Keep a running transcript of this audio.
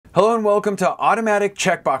Hello and welcome to Automatic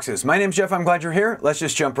Checkboxes. My name's Jeff, I'm glad you're here. Let's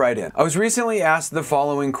just jump right in. I was recently asked the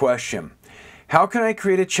following question. How can I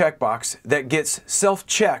create a checkbox that gets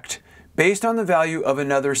self-checked based on the value of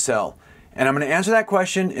another cell? And I'm going to answer that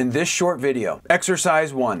question in this short video.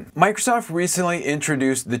 Exercise 1. Microsoft recently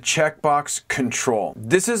introduced the checkbox control.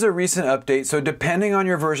 This is a recent update, so depending on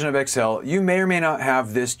your version of Excel, you may or may not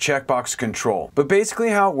have this checkbox control. But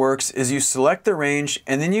basically how it works is you select the range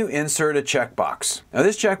and then you insert a checkbox. Now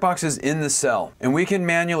this checkbox is in the cell, and we can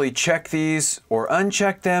manually check these or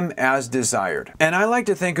uncheck them as desired. And I like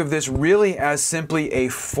to think of this really as simply a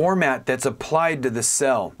format that's applied to the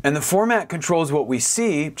cell. And the format controls what we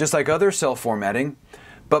see, just like other cell formatting,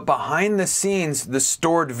 but behind the scenes, the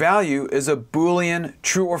stored value is a Boolean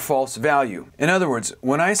true or false value. In other words,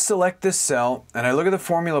 when I select this cell and I look at the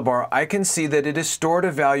formula bar, I can see that it is stored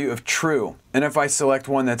a value of true. And if I select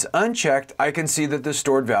one that's unchecked, I can see that the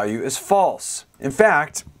stored value is false. In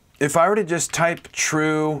fact, if I were to just type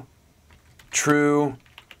true, true,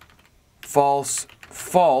 false,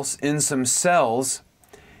 false in some cells,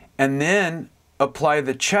 and then apply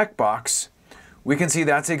the checkbox, we can see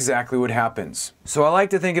that's exactly what happens. So I like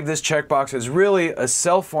to think of this checkbox as really a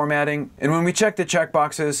cell formatting, and when we check the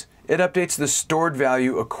checkboxes, it updates the stored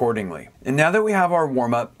value accordingly. And now that we have our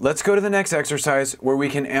warm-up, let's go to the next exercise where we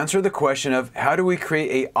can answer the question of how do we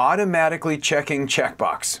create a automatically checking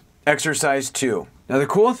checkbox. Exercise 2. Now the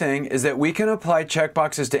cool thing is that we can apply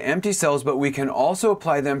checkboxes to empty cells, but we can also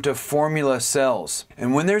apply them to formula cells.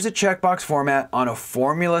 And when there's a checkbox format on a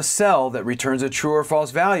formula cell that returns a true or false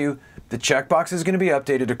value, the checkbox is going to be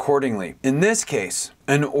updated accordingly. In this case,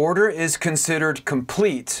 an order is considered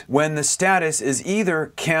complete when the status is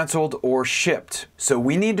either canceled or shipped. So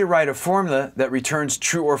we need to write a formula that returns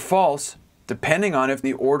true or false depending on if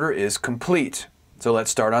the order is complete. So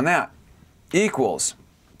let's start on that. Equals.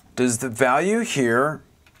 Does the value here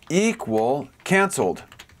equal canceled?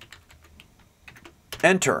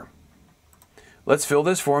 Enter. Let's fill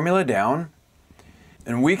this formula down.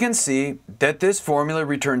 And we can see that this formula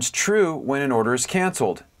returns true when an order is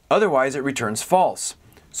canceled. Otherwise, it returns false.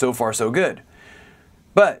 So far, so good.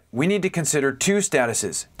 But we need to consider two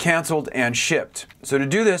statuses, canceled and shipped. So to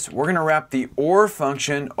do this, we're going to wrap the OR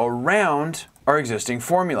function around our existing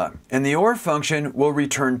formula. And the OR function will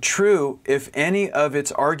return true if any of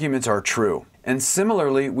its arguments are true. And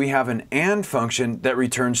similarly, we have an AND function that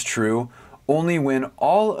returns true only when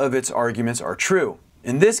all of its arguments are true.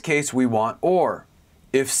 In this case, we want OR.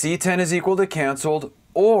 If C10 is equal to canceled,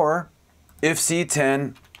 or if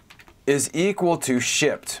C10 is equal to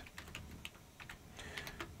shipped.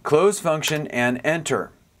 Close function and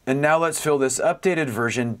enter. And now let's fill this updated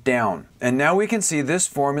version down. And now we can see this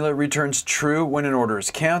formula returns true when an order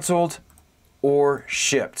is canceled or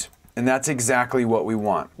shipped. And that's exactly what we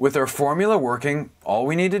want. With our formula working, all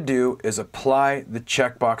we need to do is apply the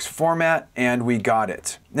checkbox format and we got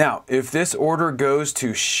it. Now, if this order goes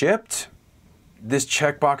to shipped, this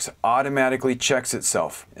checkbox automatically checks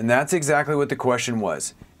itself. And that's exactly what the question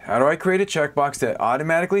was. How do I create a checkbox that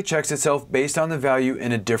automatically checks itself based on the value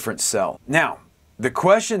in a different cell? Now, the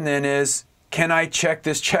question then is, can I check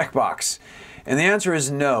this checkbox? And the answer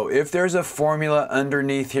is no. If there's a formula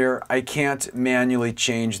underneath here, I can't manually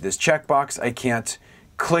change this checkbox. I can't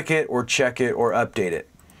click it or check it or update it.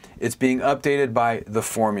 It's being updated by the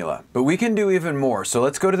formula. But we can do even more. So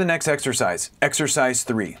let's go to the next exercise. Exercise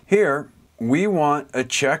 3. Here, we want a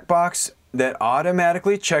checkbox that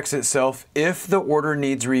automatically checks itself if the order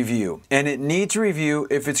needs review. And it needs review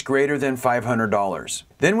if it's greater than $500.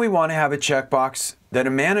 Then we want to have a checkbox that a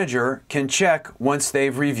manager can check once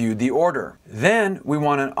they've reviewed the order. Then we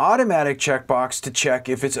want an automatic checkbox to check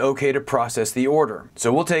if it's okay to process the order.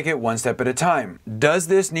 So we'll take it one step at a time. Does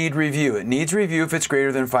this need review? It needs review if it's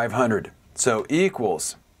greater than 500. So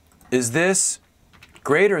equals, is this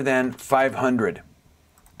greater than 500?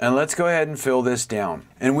 And let's go ahead and fill this down.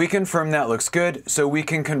 And we confirm that looks good, so we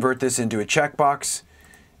can convert this into a checkbox.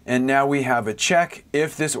 And now we have a check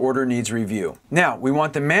if this order needs review. Now, we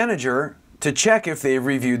want the manager to check if they've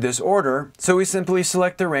reviewed this order, so we simply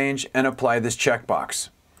select the range and apply this checkbox.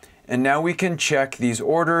 And now we can check these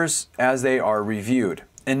orders as they are reviewed.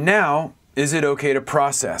 And now, is it okay to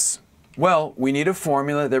process? Well, we need a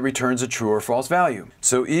formula that returns a true or false value.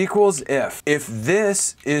 So equals if. If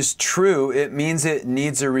this is true, it means it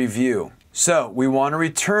needs a review. So we want to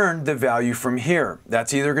return the value from here.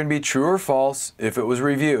 That's either going to be true or false if it was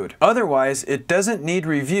reviewed. Otherwise, it doesn't need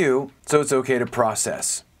review, so it's okay to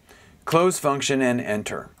process. Close function and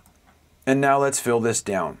enter. And now let's fill this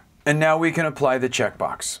down. And now we can apply the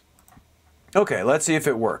checkbox. Okay, let's see if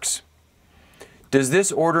it works. Does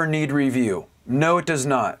this order need review? No, it does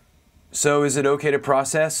not. So is it okay to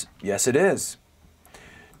process? Yes, it is.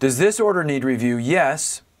 Does this order need review?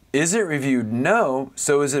 Yes. Is it reviewed? No.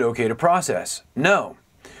 So is it okay to process? No.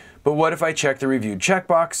 But what if I check the reviewed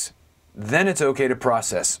checkbox? Then it's okay to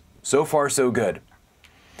process. So far, so good.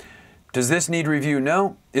 Does this need review?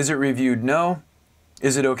 No. Is it reviewed? No.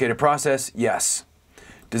 Is it okay to process? Yes.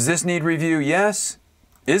 Does this need review? Yes.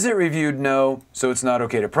 Is it reviewed? No. So it's not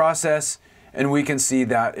okay to process. And we can see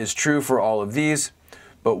that is true for all of these.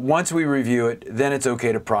 But once we review it, then it's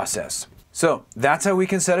okay to process. So that's how we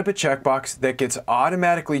can set up a checkbox that gets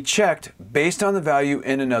automatically checked based on the value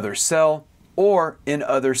in another cell or in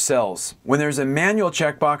other cells. When there's a manual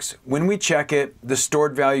checkbox, when we check it, the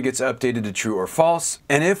stored value gets updated to true or false.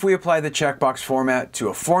 And if we apply the checkbox format to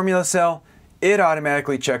a formula cell, it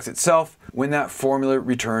automatically checks itself when that formula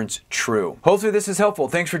returns true. Hopefully this is helpful.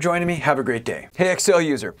 Thanks for joining me. Have a great day. Hey Excel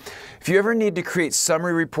user, if you ever need to create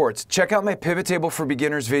summary reports, check out my Pivot Table for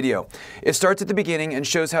Beginners video. It starts at the beginning and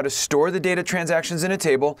shows how to store the data transactions in a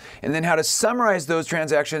table and then how to summarize those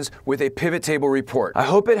transactions with a pivot table report. I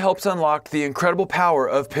hope it helps unlock the incredible power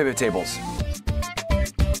of pivot tables.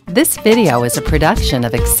 This video is a production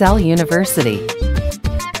of Excel University.